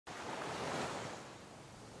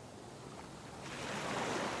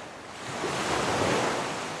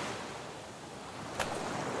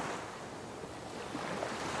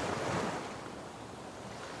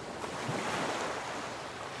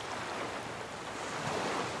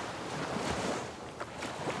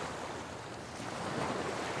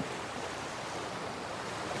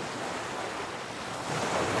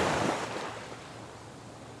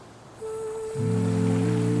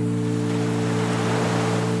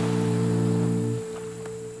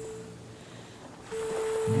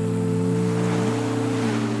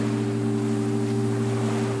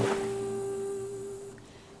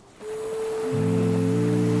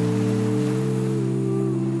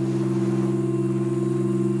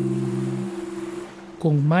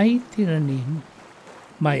Kung may tinanim,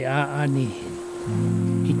 may aanihin.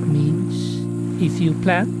 It means if you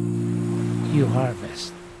plant, you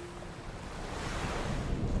harvest.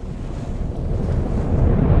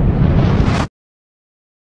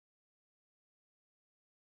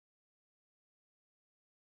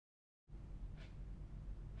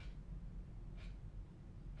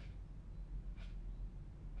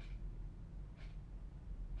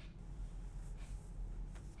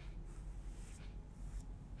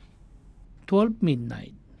 "12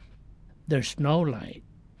 midnight. There's no light.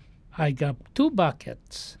 I grab 2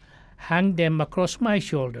 buckets, hang them across my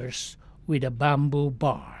shoulders with a bamboo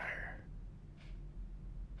bar.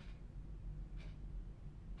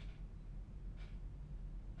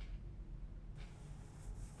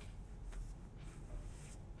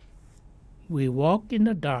 We walk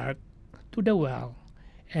in the dark to the well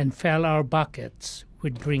and fill our buckets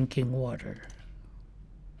with drinking water.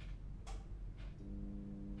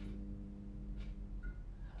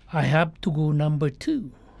 I have to go number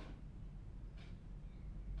 2.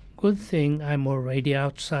 Good thing I'm already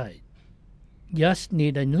outside. Just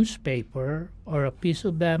need a newspaper or a piece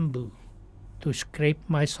of bamboo to scrape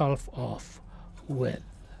myself off with.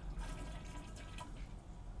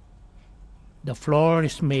 The floor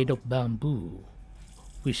is made of bamboo.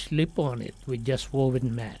 We sleep on it with just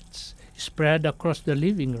woven mats spread across the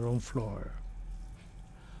living room floor.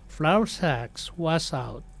 Flour sacks wash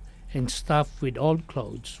out and stuffed with old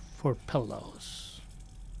clothes for pillows.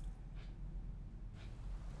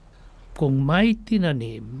 Kung may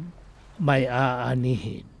tinanim, may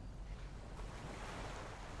aanihin.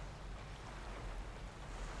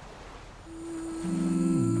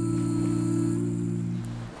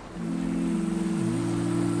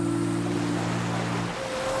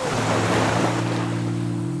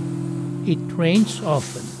 It rains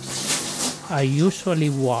often. I usually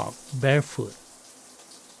walk barefoot.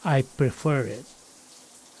 I prefer it.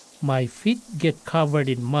 My feet get covered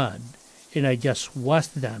in mud and I just wash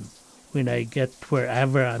them when I get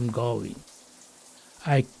wherever I'm going.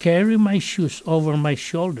 I carry my shoes over my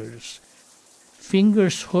shoulders,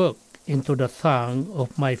 fingers hooked into the thong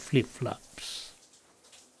of my flip-flops.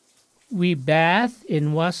 We bath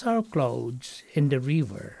and wash our clothes in the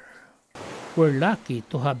river. We're lucky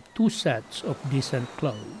to have 2 sets of decent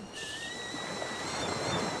clothes.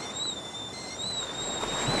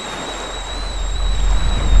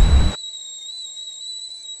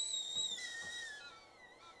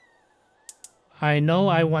 I know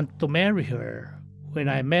I want to marry her when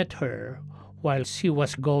I met her while she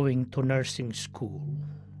was going to nursing school.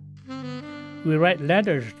 We write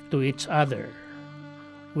letters to each other.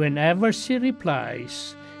 Whenever she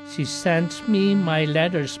replies, she sends me my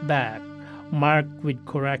letters back marked with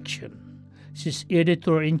correction. She's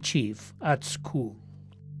editor-in-chief at school.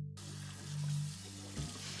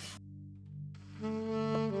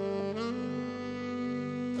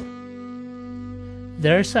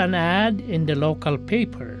 There's an ad in the local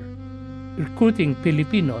paper recruiting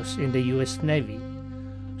Filipinos in the U.S. Navy.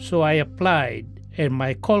 So I applied and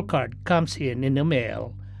my call card comes in the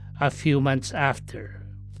mail a few months after.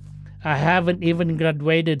 I haven't even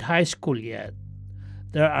graduated high school yet.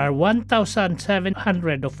 There are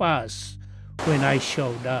 1,700 of us when I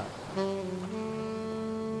showed up.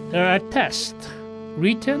 There are tests,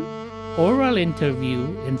 written, oral interview,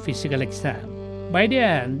 and physical exam. By the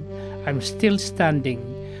end, I'm still standing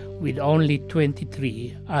with only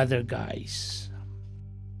 23 other guys.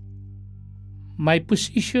 My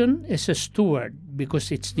position is a steward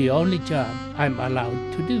because it's the only job I'm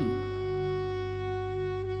allowed to do.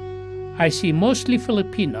 I see mostly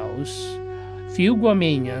Filipinos, few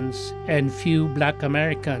Guamanians, and few Black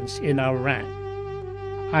Americans in our rank.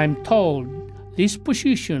 I'm told these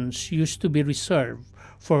positions used to be reserved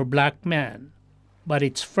for black men, but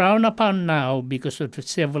it's frowned upon now because of the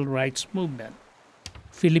civil rights movement.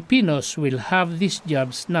 Filipinos will have these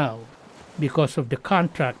jobs now because of the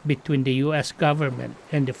contract between the U.S. government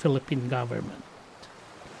and the Philippine government.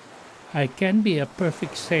 I can be a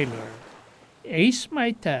perfect sailor, ace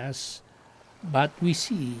my tests, but we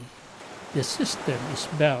see the system is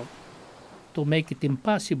built to make it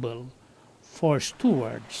impossible for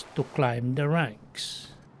stewards to climb the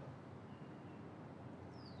ranks.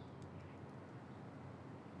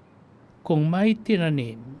 Kung may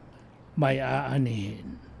tinanim, may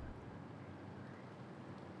aanihin.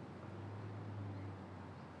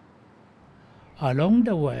 Along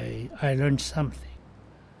the way, I learned something.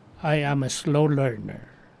 I am a slow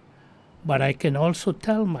learner, but I can also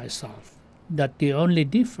tell myself that the only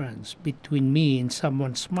difference between me and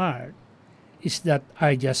someone smart is that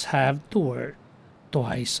I just have to work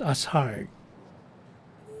twice as hard.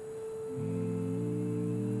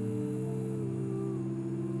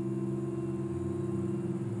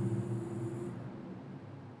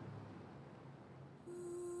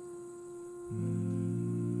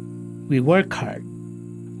 We work hard.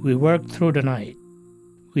 We work through the night.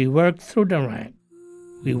 We work through the rank.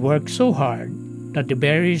 We work so hard that the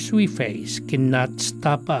barriers we face cannot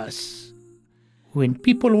stop us. When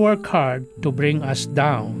people work hard to bring us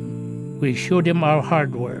down, we show them our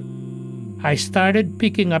hard work. I started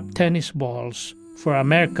picking up tennis balls for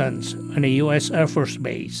Americans on a U.S. Air Force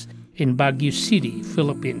base in Baguio City,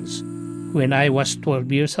 Philippines, when I was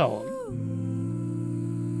 12 years old.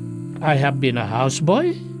 I have been a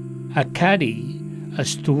houseboy, a caddy, a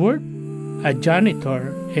steward, a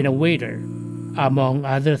janitor, and a waiter, among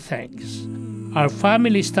other things. Our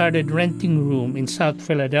family started renting room in South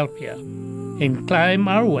Philadelphia and climbed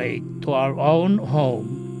our way to our own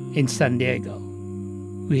home in San Diego.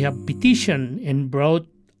 We have petitioned and brought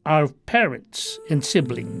our parents and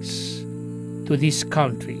siblings to this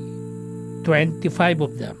country, 25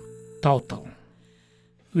 of them total.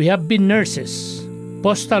 We have been nurses,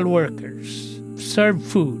 postal workers, served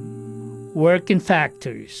food, work in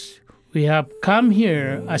factories. We have come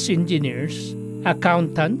here as engineers,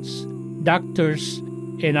 accountants, doctors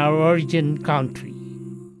in our origin country,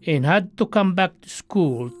 and had to come back to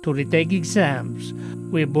school to retake exams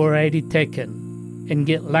we've already taken and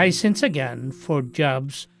get licensed again for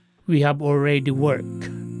jobs we have already worked.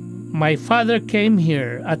 My father came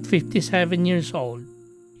here at 57 years old,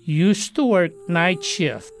 used to work night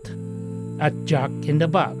shift at Jack in the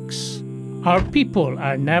Box. Our people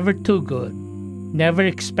are never too good, never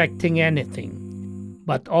expecting anything,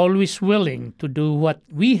 but always willing to do what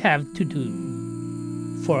we have to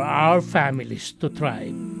do for our families to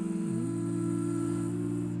thrive.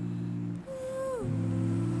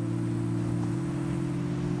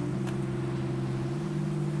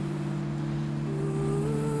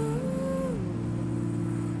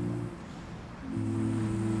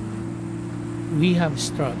 We have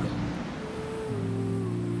struggled.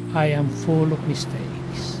 I am full of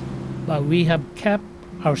mistakes, but we have kept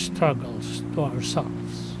our struggles to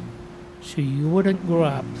ourselves, so you wouldn't grow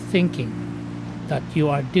up thinking that you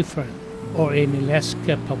are different or any less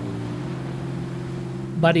capable.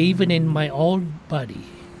 But even in my old body,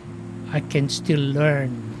 I can still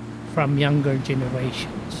learn from younger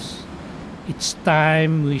generations. It's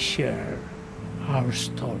time we share our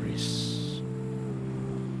stories.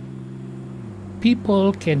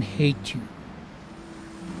 People can hate you.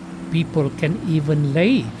 People can even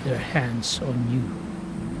lay their hands on you.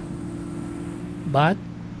 But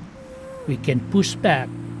we can push back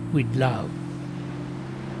with love.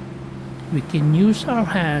 We can use our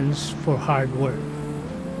hands for hard work.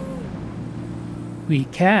 We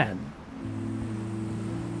can,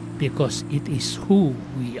 because it is who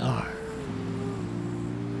we are.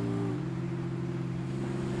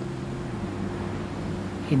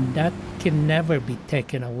 And that can never be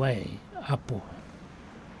taken away, Apo.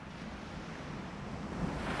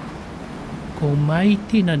 Kung may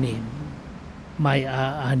tinanim, may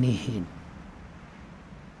aanihin.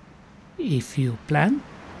 If you plant,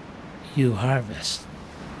 you harvest.